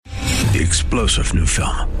The explosive new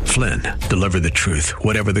film, Flynn, deliver the truth,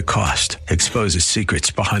 whatever the cost. Exposes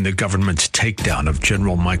secrets behind the government's takedown of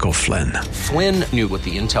General Michael Flynn. Flynn knew what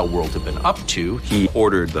the intel world had been up to. He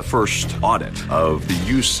ordered the first audit of the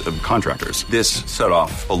use of contractors. This set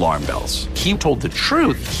off alarm bells. He told the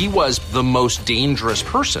truth. He was the most dangerous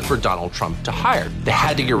person for Donald Trump to hire. They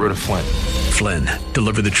had to get rid of Flynn. Flynn,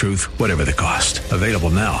 deliver the truth, whatever the cost. Available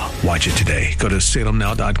now. Watch it today. Go to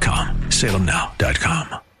salemnow.com.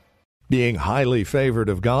 salemnow.com. Being highly favored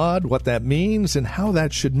of God, what that means, and how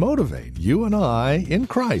that should motivate you and I in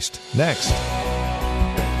Christ. Next.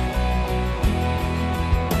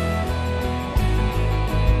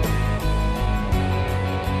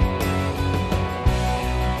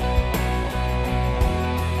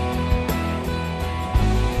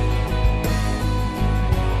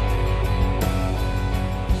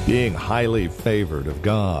 Being highly favored of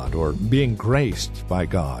God, or being graced by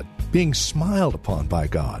God, being smiled upon by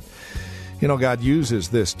God. You know, God uses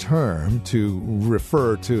this term to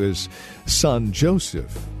refer to his son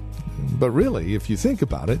Joseph. But really, if you think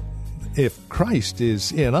about it, if Christ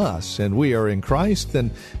is in us and we are in Christ, then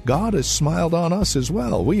God has smiled on us as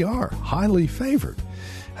well. We are highly favored.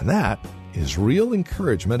 And that is real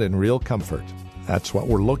encouragement and real comfort. That's what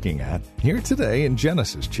we're looking at here today in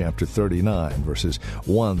Genesis chapter 39, verses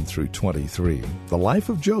 1 through 23. The life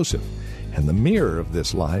of Joseph and the mirror of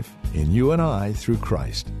this life in you and I through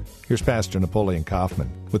Christ. Here's Pastor Napoleon Kaufman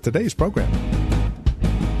with today's program.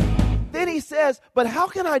 Then he says, but how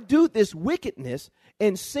can I do this wickedness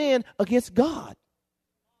and sin against God?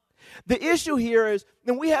 The issue here is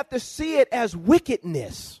that we have to see it as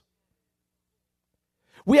wickedness.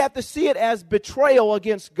 We have to see it as betrayal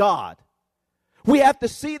against God. We have to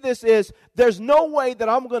see this as there's no way that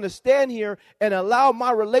I'm going to stand here and allow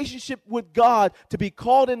my relationship with God to be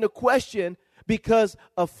called into question because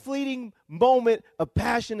of fleeting moment of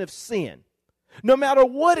passion of sin. No matter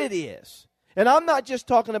what it is. And I'm not just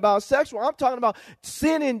talking about sexual. I'm talking about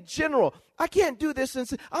sin in general. I can't do this and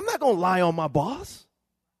sin. I'm not going to lie on my boss.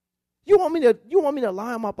 You want me to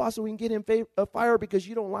lie on my boss so we can get him fired because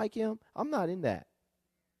you don't like him? I'm not in that.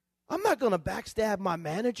 I'm not going to backstab my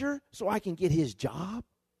manager so I can get his job.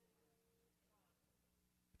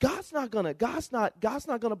 God's not going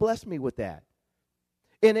to bless me with that.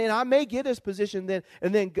 And then I may get his position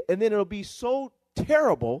and then it'll be so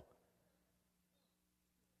terrible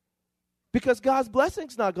because God's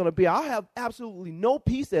blessing's not going to be. I'll have absolutely no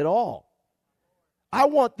peace at all. I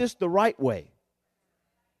want this the right way.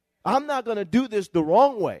 I'm not going to do this the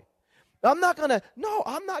wrong way. I'm not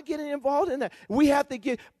getting involved in that. We have to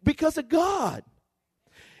get, because of God.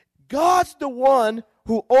 God's the one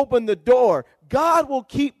who opened the door. God will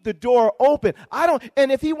keep the door open.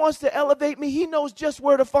 And if he wants to elevate me, he knows just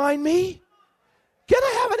where to find me. Can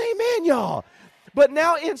I have an amen, y'all? But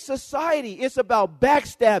now in society, it's about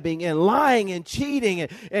backstabbing and lying and cheating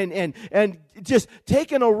and just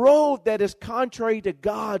taking a road that is contrary to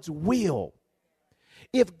God's will.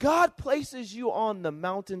 If God places you on the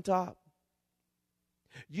mountaintop,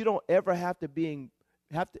 you don't ever have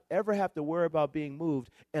to worry about being moved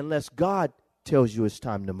unless God tells you it's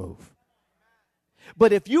time to move.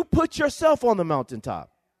 But if you put yourself on the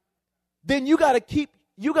mountaintop, then you got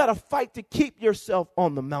to fight to keep yourself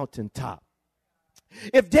on the mountaintop.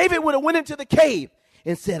 If David would have went into the cave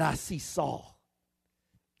and said, I see Saul,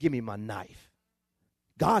 give me my knife.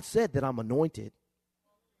 God said that I'm anointed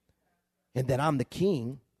and that I'm the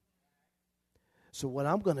king. So what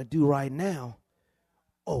I'm going to do right now,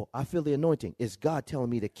 I feel the anointing. It's God telling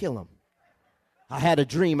me to kill him. I had a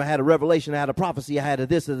dream. I had a revelation. I had a prophecy. I had a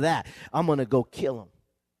this or that. I'm going to go kill him.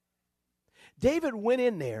 David went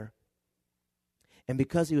in there, and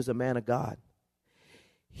because he was a man of God,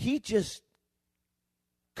 he just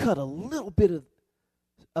cut a little bit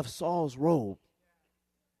of Saul's robe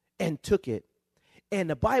and took it. And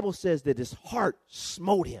the Bible says that his heart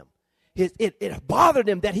smote him. It bothered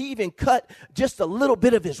him that he even cut just a little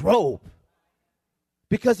bit of his robe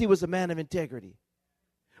because he was a man of integrity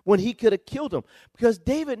when he could have killed him. Because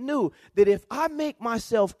David knew that if I make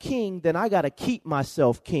myself king, then I got to keep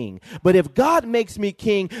myself king. But if God makes me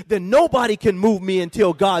king, then nobody can move me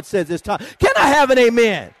until God says it's time. Can I have an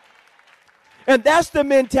amen? And that's the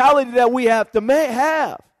mentality that we have to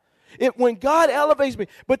have. When God elevates me,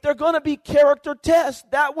 but they're going to be character tests.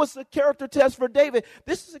 That was a character test for David.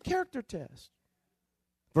 This is a character test.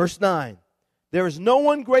 Verse 9, there is no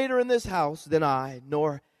one greater in this house than I,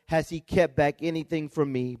 nor has he kept back anything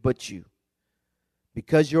from me but you.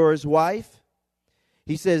 Because you're his wife,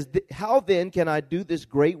 he says, how then can I do this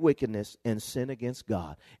great wickedness and sin against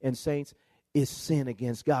God? And saints, it's sin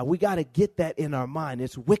against God. We got to get that in our mind.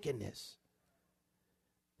 It's wickedness.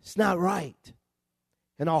 It's not right.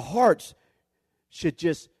 And our hearts should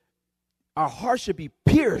be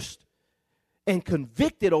pierced and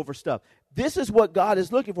convicted over stuff. This is what God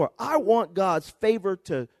is looking for. I want God's favor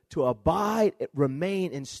to abide,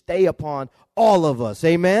 remain, and stay upon all of us.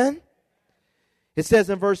 Amen? It says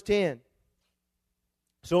in verse 10,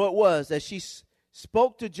 so it was as she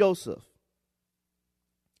spoke to Joseph,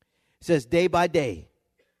 it says day by day,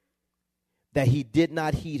 that he did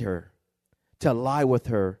not heed her to lie with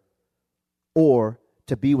her or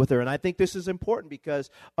to be with her. And I think this is important because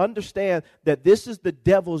understand that this is the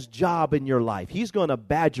devil's job in your life. He's going to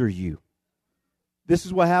badger you. This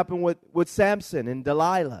is what happened with Samson and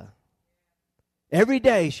Delilah. Every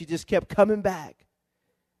day she just kept coming back.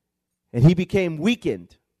 And he became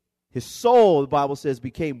weakened. His soul, the Bible says,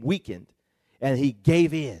 became weakened. And he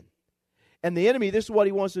gave in. And the enemy, this is what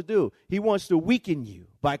he wants to do. He wants to weaken you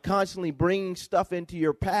by constantly bringing stuff into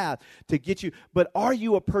your path to get you. But are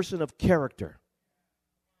you a person of character?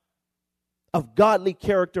 Of godly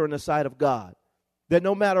character in the sight of God? That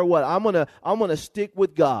no matter what, I'm gonna stick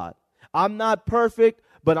with God. I'm not perfect,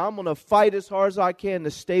 but I'm going to fight as hard as I can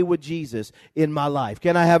to stay with Jesus in my life.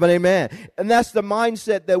 Can I have an amen? And that's the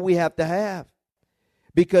mindset that we have to have.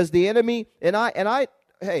 Because the enemy,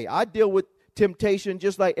 I deal with temptation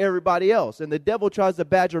just like everybody else. And the devil tries to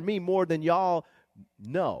badger me more than y'all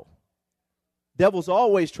know. Devil's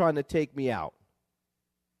always trying to take me out.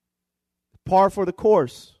 Par for the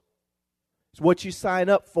course. It's what you sign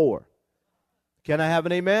up for. Can I have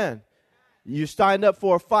an amen? You signed up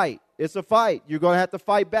for a fight. It's a fight. You're going to have to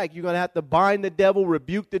fight back. You're going to have to bind the devil,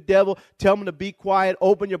 rebuke the devil, tell him to be quiet,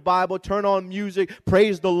 open your Bible, turn on music,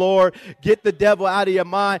 praise the Lord, get the devil out of your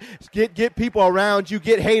mind, get people around you,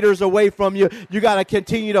 get haters away from you. You got to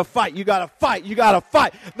continue to fight. You got to fight. You got to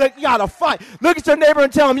fight. Look, you got to fight. Look at your neighbor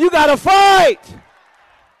and tell him, you got to fight. You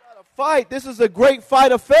got to fight. This is a great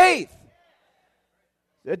fight of faith.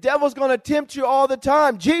 The devil's going to tempt you all the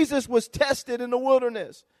time. Jesus was tested in the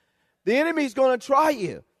wilderness. The enemy's going to try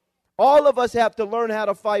you. All of us have to learn how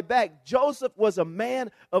to fight back. Joseph was a man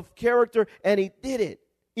of character, and he did it,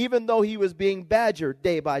 even though he was being badgered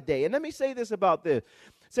day by day. And let me say this about this.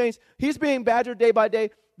 Saints, he's being badgered day by day,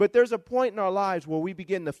 but there's a point in our lives where we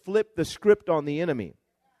begin to flip the script on the enemy.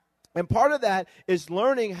 And part of that is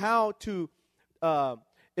learning how to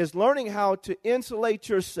insulate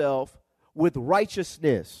yourself with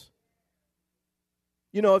righteousness.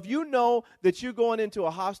 You know, if you know that you're going into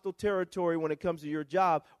a hostile territory when it comes to your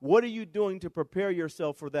job, what are you doing to prepare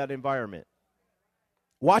yourself for that environment?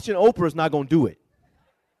 Watching Oprah is not going to do it.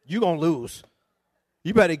 You're going to lose.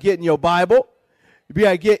 You better get in your Bible. You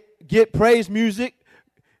better get praise music.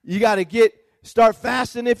 You got to start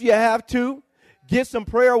fasting if you have to. Get some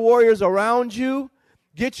prayer warriors around you.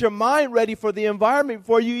 Get your mind ready for the environment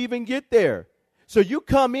before you even get there. So you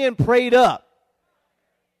come in prayed up.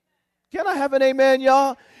 Can I have an amen,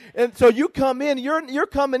 y'all? And so you come in, you're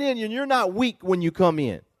coming in, and you're not weak when you come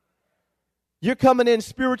in. You're coming in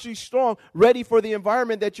spiritually strong, ready for the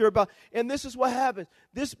environment that you're about. And this is what happens.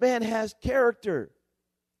 This man has character.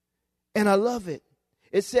 And I love it.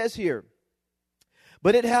 It says here,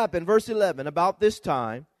 but it happened, verse 11, about this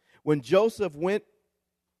time, when Joseph went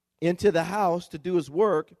into the house to do his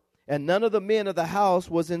work, and none of the men of the house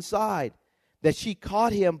was inside, that she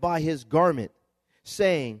caught him by his garment,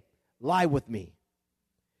 saying, lie with me.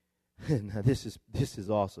 Now this is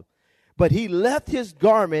awesome. But he left his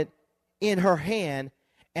garment in her hand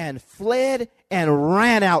and fled and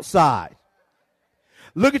ran outside.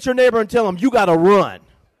 Look at your neighbor and tell him, you got to run.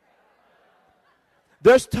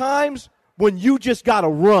 There's times when you just got to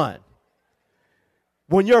run.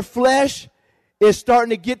 When your flesh is starting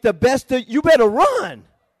to get the best of you, better run.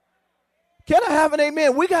 Can I have an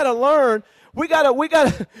amen? We got to learn. We got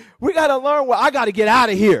to learn. Well, I got to get out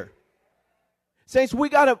of here. Saints, we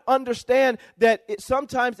got to understand that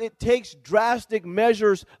sometimes it takes drastic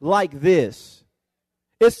measures like this.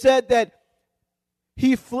 It said that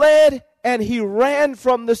he fled and he ran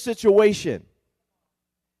from the situation.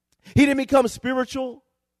 He didn't become spiritual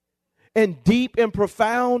and deep and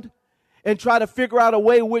profound and try to figure out a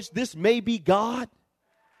way in which this may be God.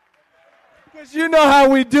 Because you know how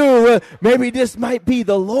we do. Maybe this might be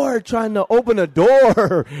the Lord trying to open a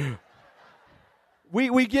door.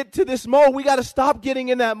 We get to this mode. We got to stop getting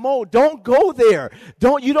in that mode. Don't go there.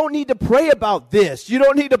 You don't need to pray about this. You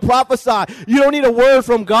don't need to prophesy. You don't need a word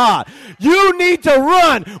from God. You need to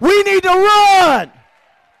run. We need to run.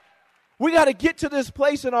 We got to get to this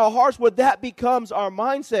place in our hearts where that becomes our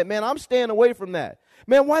mindset. Man, I'm staying away from that.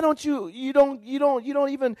 Man, why don't you don't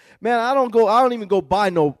even, man, I don't even go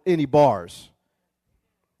buy any bars.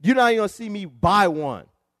 You're not even going to see me buy one.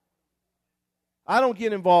 I don't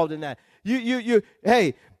get involved in that.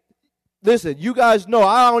 Hey, listen, you guys know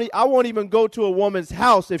I won't even go to a woman's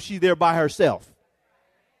house if she's there by herself.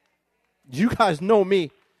 You guys know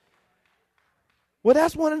me. Well,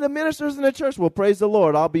 that's one of the ministers in the church. Well, praise the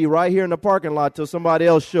Lord. I'll be right here in the parking lot till somebody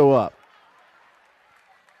else show up.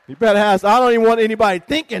 You better ask. I don't even want anybody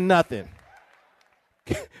thinking nothing.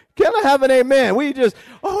 Can I have an amen? We just,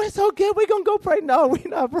 it's okay. We're going to go pray. No, we're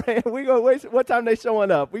not praying. We're going to wait. What time they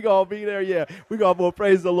showing up? We're going to be there. Yeah. We're going to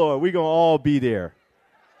praise the Lord. We're going to all be there.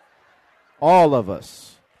 All of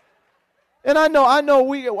us. And I know I'm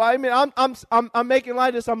making light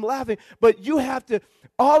of this. I'm laughing. But you have to,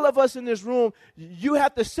 all of us in this room, you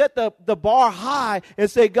have to set the bar high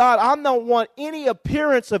and say, God, I don't want any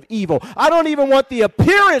appearance of evil. I don't even want the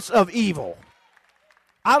appearance of evil.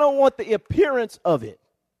 I don't want the appearance of it.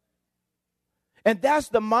 And that's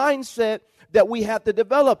the mindset that we have to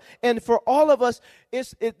develop. And for all of us,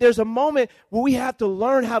 there's a moment where we have to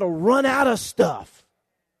learn how to run out of stuff.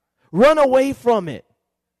 Run away from it.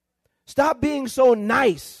 Stop being so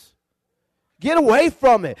nice. Get away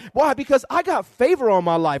from it. Why? Because I got favor on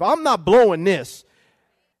my life. I'm not blowing this.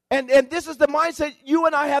 And this is the mindset you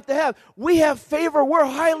and I have to have. We have favor. We're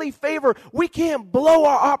highly favored. We can't blow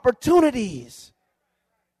our opportunities.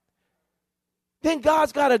 Then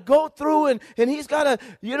God's got to go through and he's got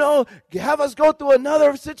to, have us go through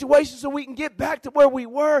another situation so we can get back to where we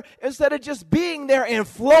were instead of just being there and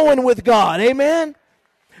flowing with God. Amen?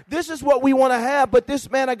 This is what we want to have, but this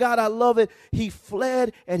man of God, I love it. He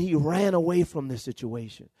fled and he ran away from this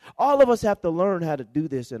situation. All of us have to learn how to do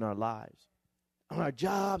this in our lives, on our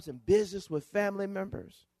jobs and business with family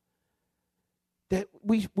members. That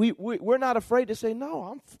we're not afraid to say,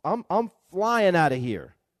 no, I'm flying out of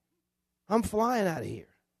here. I'm flying out of here.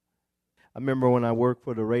 I remember when I worked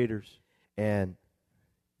for the Raiders, and,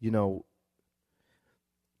 the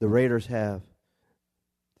Raiders have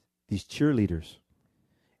these cheerleaders,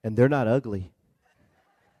 and they're not ugly,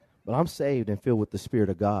 but I'm saved and filled with the Spirit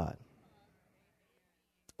of God.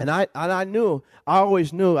 And I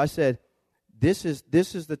always knew, I said, this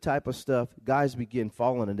is the type of stuff guys begin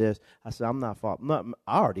falling into this. I said, I'm not falling.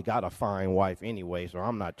 I already got a fine wife anyway, so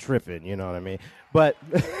I'm not tripping, you know what I mean? But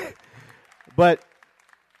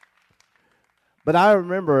I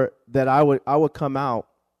remember that I would come out,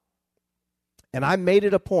 and I made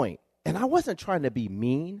it a point, and I wasn't trying to be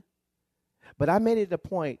mean, but I made it a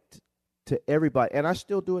point to everybody, and I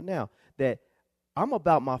still do it now, that I'm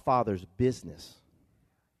about my Father's business.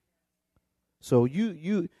 So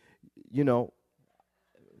you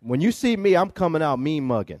when you see me, I'm coming out mean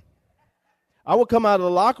mugging. I would come out of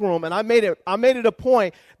the locker room, and I made it a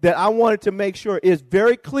point that I wanted to make sure it's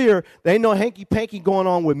very clear there ain't no hanky-panky going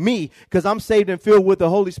on with me, because I'm saved and filled with the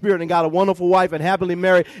Holy Spirit and got a wonderful wife and happily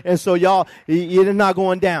married, and so y'all, it's not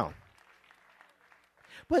going down.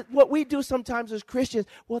 But what we do sometimes as Christians,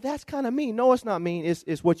 well, that's kind of mean. No, it's not mean.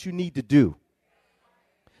 It's what you need to do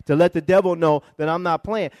to let the devil know that I'm not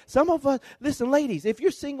playing. Some of us, listen, ladies, if you're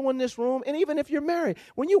single in this room, and even if you're married,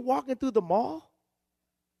 when you're walking through the mall,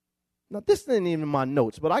 now this isn't even in my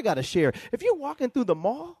notes, but I got to share. If you're walking through the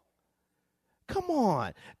mall, come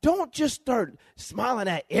on. Don't just start smiling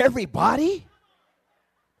at everybody.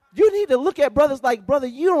 You need to look at brothers like, brother,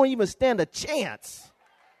 you don't even stand a chance.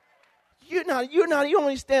 You don't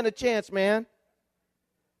even stand a chance, man.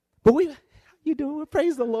 But how you doing?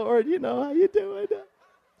 Praise the Lord. How you doing?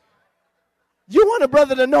 You want a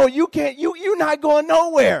brother to know you're not going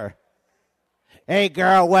nowhere. Hey,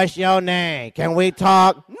 girl, what's your name? Can we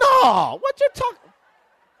talk? No, what you talking?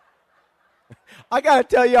 I got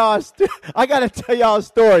to tell y'all a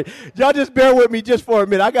story. Y'all just bear with me just for a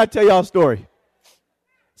minute. I got to tell y'all a story.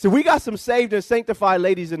 So we got some saved and sanctified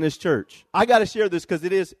ladies in this church. I got to share this because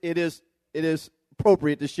it is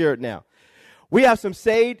appropriate to share it now. We have some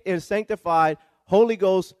saved and sanctified Holy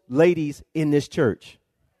Ghost ladies in this church.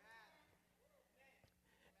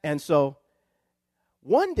 And so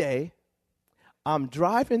one day I'm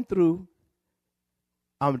driving through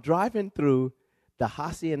the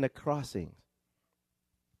Hacienda Crossings,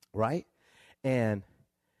 right? And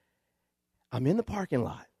I'm in the parking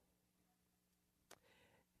lot.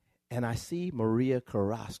 And I see Maria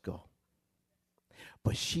Carrasco.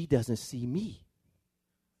 But she doesn't see me.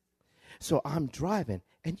 So I'm driving,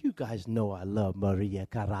 and you guys know I love Maria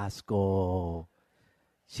Carrasco.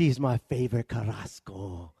 She's my favorite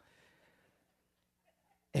Carrasco.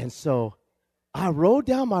 And so I rolled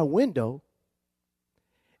down my window,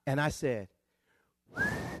 and I said, I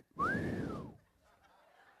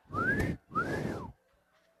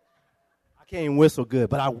can't even whistle good,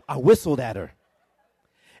 but I whistled at her.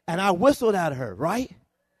 And I whistled at her, right?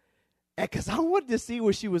 Because I wanted to see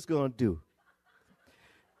what she was going to do.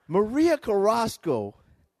 Maria Carrasco,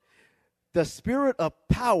 the spirit of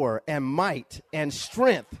power and might and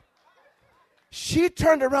strength, she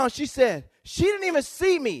turned around. She said, she didn't even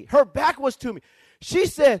see me. Her back was to me. She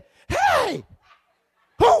said, hey,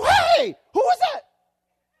 who is that?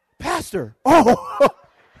 Pastor. Oh.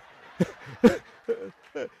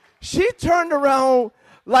 She turned around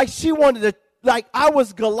like she wanted to, like I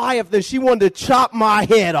was Goliath and she wanted to chop my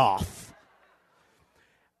head off.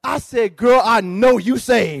 I said, girl, I know you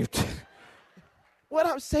saved. What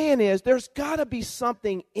I'm saying is there's got to be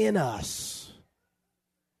something in us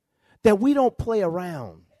that we don't play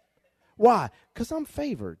around. Why? Because I'm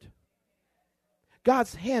favored.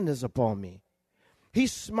 God's hand is upon me.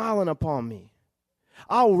 He's smiling upon me.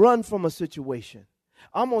 I'll run from a situation.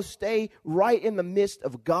 I'm going to stay right in the midst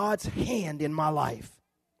of God's hand in my life.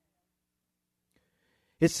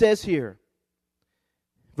 It says here,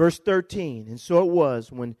 verse 13, and so it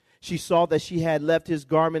was when she saw that she had left his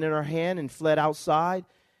garment in her hand and fled outside,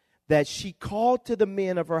 that she called to the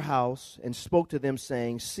men of her house and spoke to them,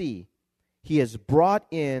 saying, see, he has brought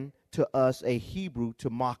in to us a Hebrew to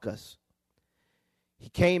mock us. He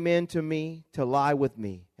came in to me to lie with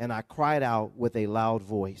me, and I cried out with a loud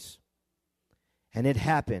voice. And it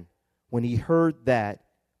happened when he heard that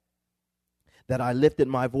I lifted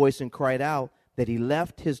my voice and cried out, that he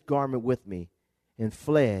left his garment with me and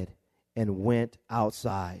fled and went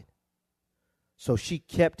outside. So she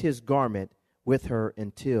kept his garment with her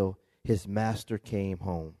until his master came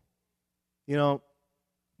home. You know,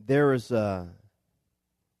 there is and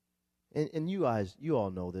you guys, you all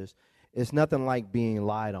know this. It's nothing like being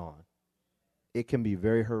lied on. It can be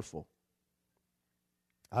very hurtful.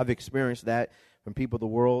 I've experienced that from people of the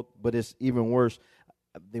world, but it's even worse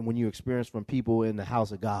than when you experience from people in the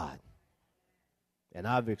house of God. And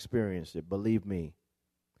I've experienced it, believe me.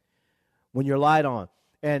 When you're lied on.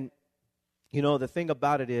 And, you know, the thing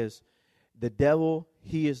about it is, the devil,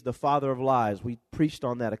 he is the father of lies. We preached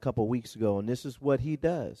on that a couple weeks ago, and this is what he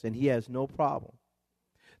does, and he has no problem.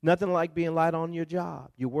 Nothing like being lied on your job.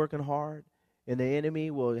 You're working hard, and the enemy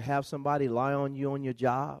will have somebody lie on you on your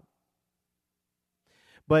job.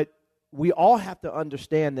 But we all have to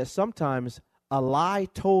understand that sometimes a lie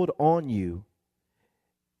told on you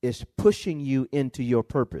is pushing you into your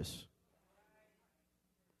purpose.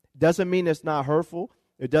 Doesn't mean it's not hurtful.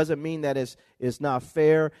 It doesn't mean that it's not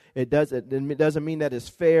fair. It doesn't mean that it's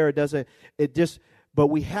fair. But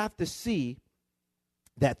we have to see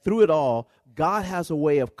that through it all, God has a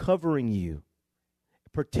way of covering you,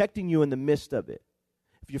 protecting you in the midst of it.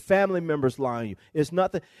 If your family members lie on you, it's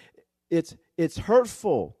nothing. It's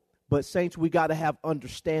hurtful. But saints, we got to have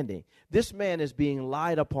understanding. This man is being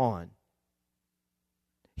lied upon.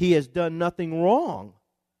 He has done nothing wrong,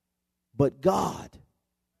 but God,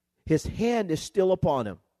 his hand is still upon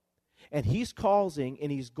him. And he's causing,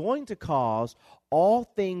 and he's going to cause all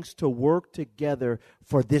things to work together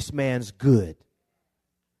for this man's good.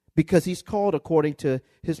 Because he's called according to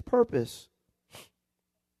his purpose.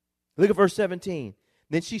 Look at verse 17.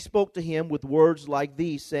 Then she spoke to him with words like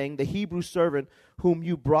these, saying, the Hebrew servant whom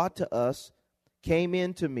you brought to us came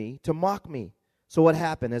in to me to mock me. So what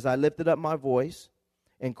happened? As I lifted up my voice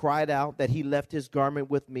and cried out, that he left his garment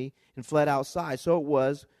with me and fled outside. So it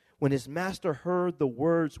was when his master heard the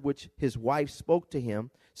words which his wife spoke to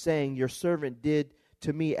him, saying, your servant did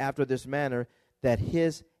to me after this manner, that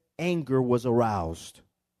his anger was aroused.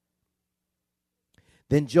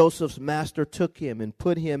 Then Joseph's master took him and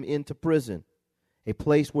put him into prison, a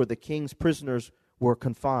place where the king's prisoners were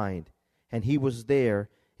confined. And he was there,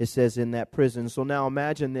 it says, in that prison. So now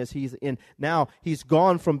imagine this. Now he's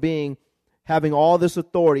gone from having all this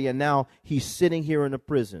authority, and now he's sitting here in a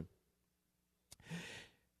prison.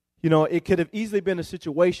 You know, it could have easily been a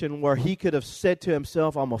situation where he could have said to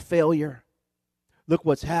himself, I'm a failure. Look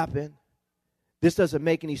what's happened. This doesn't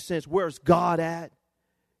make any sense. Where's God at?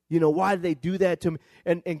 You know, why did they do that to me?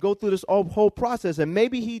 And go through this whole process. And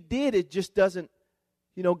maybe he did. It just doesn't,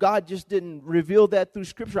 you know, God just didn't reveal that through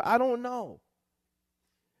Scripture. I don't know.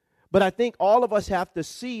 But I think all of us have to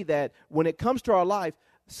see that when it comes to our life,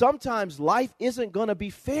 sometimes life isn't going to be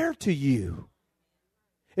fair to you.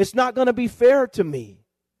 It's not going to be fair to me.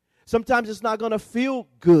 Sometimes it's not going to feel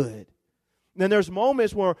good. And then there's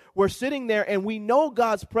moments where we're sitting there and we know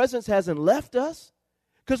God's presence hasn't left us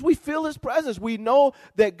because we feel his presence. We know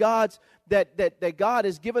that God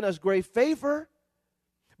has given us great favor.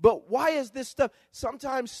 But why is this stuff?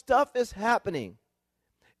 Sometimes stuff is happening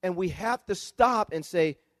and we have to stop and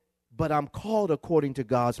say, but I'm called according to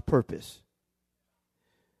God's purpose.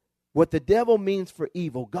 What the devil means for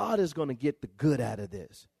evil, God is going to get the good out of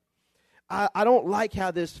this. I don't like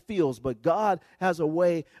how this feels, but God has a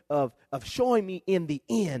way of showing me in the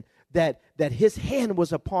end that his hand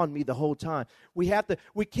was upon me the whole time. We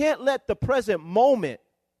can't let the present moment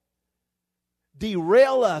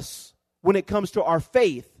derail us when it comes to our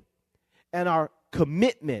faith and our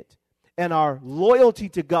commitment and our loyalty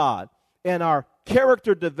to God and our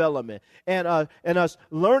character development and us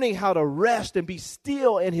learning how to rest and be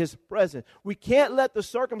still in his presence. We can't let the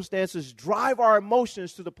circumstances drive our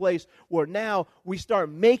emotions to the place where now we start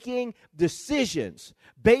making decisions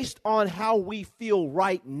based on how we feel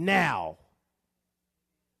right now.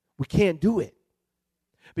 We can't do it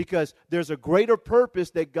because there's a greater purpose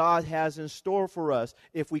that God has in store for us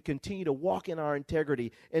if we continue to walk in our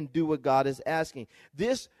integrity and do what God is asking.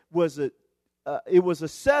 This was it was a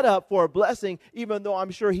setup for a blessing, even though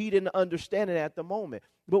I'm sure he didn't understand it at the moment.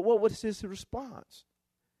 But what was his response?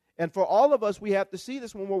 And for all of us, we have to see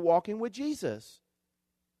this when we're walking with Jesus.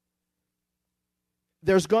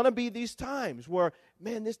 There's going to be these times where,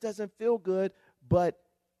 man, this doesn't feel good, but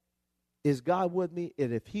is God with me?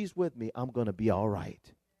 And if he's with me, I'm going to be all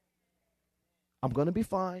right. I'm going to be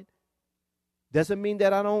fine. Doesn't mean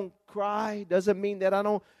that I don't cry. Doesn't mean that I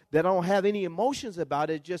don't have any emotions about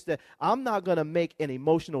it. Just that I'm not going to make an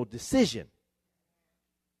emotional decision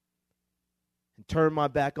and turn my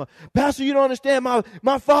back on. Pastor, you don't understand.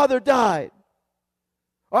 My father died.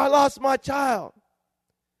 Or I lost my child.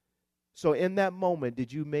 So in that moment,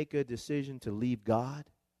 did you make a decision to leave God?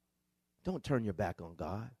 Don't turn your back on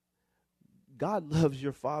God. God loves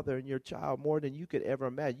your father and your child more than you could ever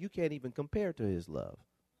imagine. You can't even compare to his love.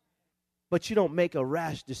 But you don't make a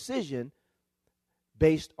rash decision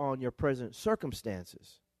based on your present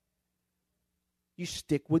circumstances. You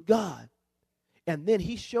stick with God. And then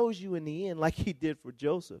he shows you in the end, like he did for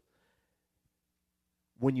Joseph,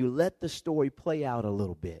 when you let the story play out a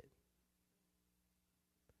little bit,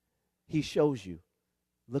 he shows you,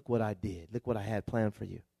 look what I did. Look what I had planned for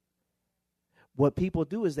you. What people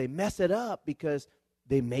do is they mess it up because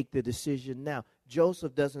they make the decision now.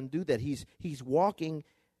 Joseph doesn't do that. He's walking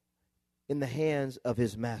in the hands of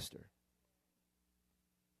his master.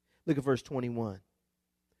 Look at verse 21.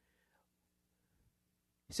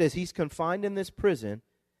 He says he's confined in this prison,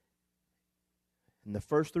 and the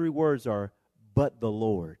first three words are, but the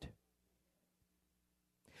Lord.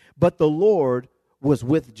 But the Lord was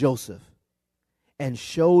with Joseph and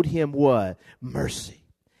showed him what? Mercy.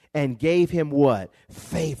 And gave him what?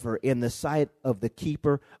 Favor in the sight of the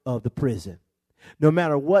keeper of the prison. No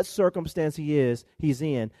matter what circumstance he's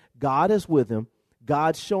in, God is with him.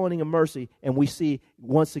 God's showing him mercy, and we see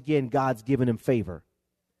once again God's giving him favor.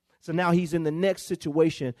 So now he's in the next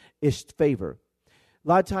situation, is favor. A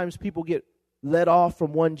lot of times people get let off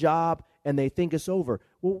from one job and they think it's over.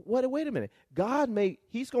 Well, wait a minute.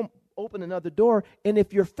 He's going to open another door, and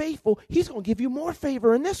if you're faithful, he's going to give you more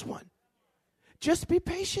favor in this one. Just be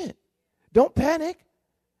patient. Don't panic.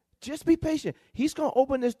 Just be patient. He's going to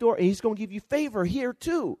open this door, and he's going to give you favor here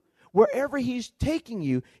too. Wherever he's taking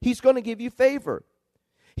you, he's going to give you favor.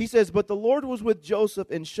 He says, but the Lord was with Joseph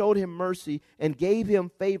and showed him mercy and gave him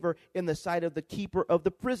favor in the sight of the keeper of the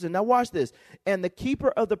prison. Now watch this. And the keeper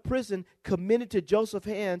of the prison committed to Joseph's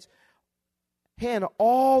hand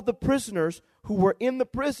all the prisoners who were in the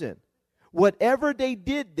prison. Whatever they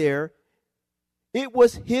did there, it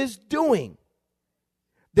was his doing.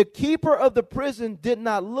 The keeper of the prison did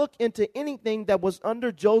not look into anything that was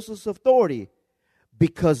under Joseph's authority,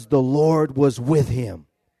 because the Lord was with him.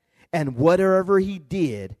 And whatever he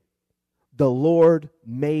did, the Lord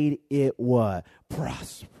made it what?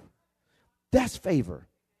 Prosper. That's favor.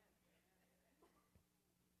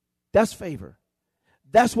 That's favor.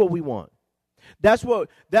 That's what we want. That's what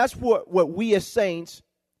we as saints,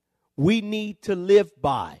 we need to live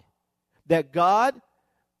by. That God,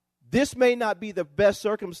 this may not be the best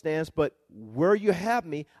circumstance, but where you have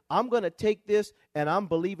me, I'm going to take this, and I'm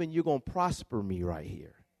believing you're going to prosper me right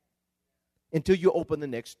here until you open the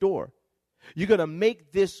next door. You're going to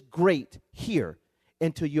make this great here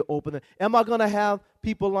until you open it. Am I going to have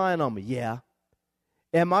people lying on me? Yeah.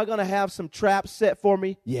 Am I going to have some traps set for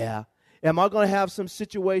me? Yeah. Am I going to have some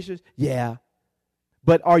situations? Yeah.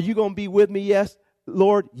 But are you going to be with me? Yes.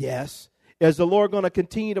 Lord? Yes. Is the Lord going to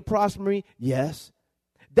continue to prosper me? Yes.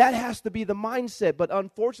 That has to be the mindset. But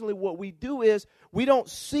unfortunately, what we do is we don't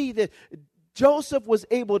see that. Joseph was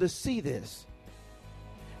able to see this.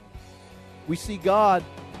 We see God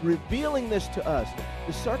revealing this to us,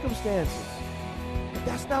 the circumstances. But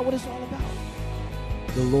that's not what it's all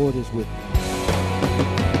about. The Lord is with me.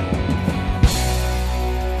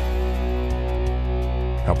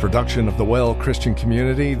 A production of the Well Christian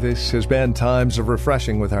Community. This has been Times of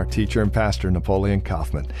Refreshing with our teacher and pastor, Napoleon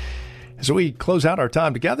Kaufman. As we close out our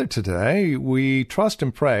time together today, we trust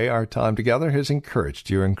and pray our time together has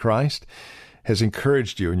encouraged you in Christ, has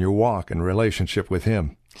encouraged you in your walk and relationship with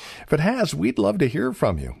Him. If it has, we'd love to hear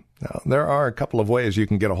from you. Now, there are a couple of ways you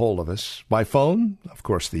can get a hold of us. By phone, of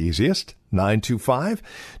course, the easiest,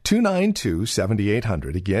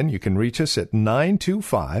 925-292-7800. Again, you can reach us at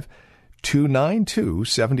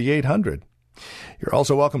 925-292-7800. You're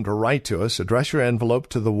also welcome to write to us. Address your envelope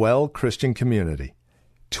to the Well Christian Community,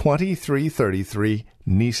 2333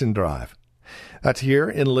 Neeson Drive. That's here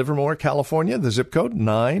in Livermore, California, the zip code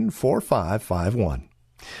 94551.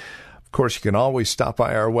 Of course, you can always stop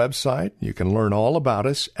by our website. You can learn all about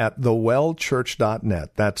us at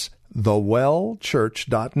thewellchurch.net. That's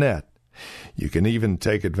thewellchurch.net. You can even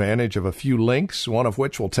take advantage of a few links, one of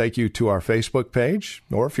which will take you to our Facebook page.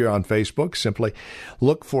 Or if you're on Facebook, simply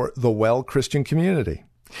look for The Well Christian Community.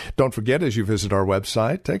 Don't forget, as you visit our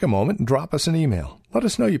website, take a moment and drop us an email. Let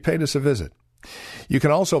us know you paid us a visit. You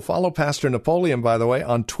can also follow Pastor Napoleon, by the way,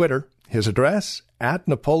 on Twitter. His address,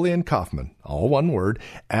 @Napoleon Kaufman. All one word,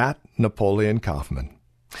 @Napoleon Kaufman.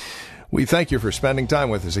 We thank you for spending time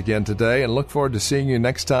with us again today and look forward to seeing you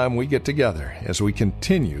next time we get together as we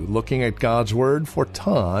continue looking at God's Word for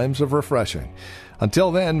times of refreshing.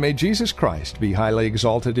 Until then, may Jesus Christ be highly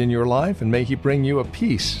exalted in your life and may He bring you a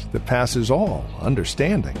peace that passes all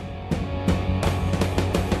understanding.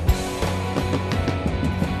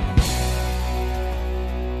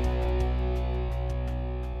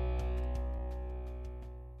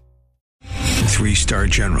 Three-star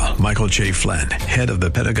General Michael J. Flynn, head of the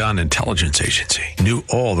Pentagon Intelligence Agency, knew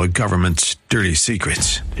all the government's dirty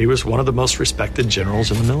secrets. He was one of the most respected generals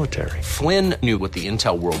in the military. Flynn knew what the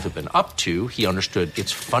intel world had been up to. He understood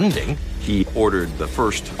its funding. He ordered the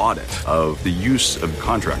first audit of the use of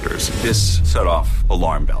contractors. This set off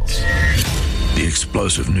alarm bells. The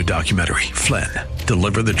explosive new documentary, Flynn,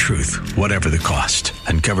 Deliver the Truth, Whatever the Cost,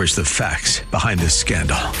 uncovers the facts behind this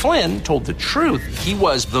scandal. Flynn told the truth. He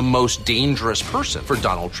was the most dangerous person for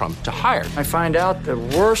Donald Trump to hire. I find out the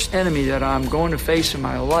worst enemy that I'm going to face in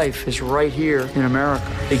my life is right here in America.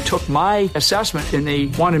 They took my assessment and they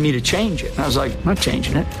wanted me to change it. And I was like, I'm not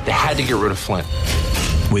changing it. They had to get rid of Flynn.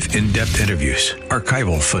 With in-depth interviews,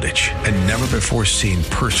 archival footage, and never-before-seen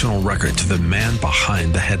personal records of the man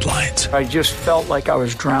behind the headlines. I just felt like I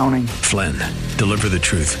was drowning. Flynn, Deliver the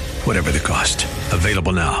Truth, Whatever the Cost.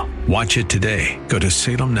 Available now. Watch it today. Go to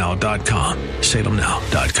salemnow.com.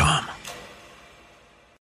 salemnow.com.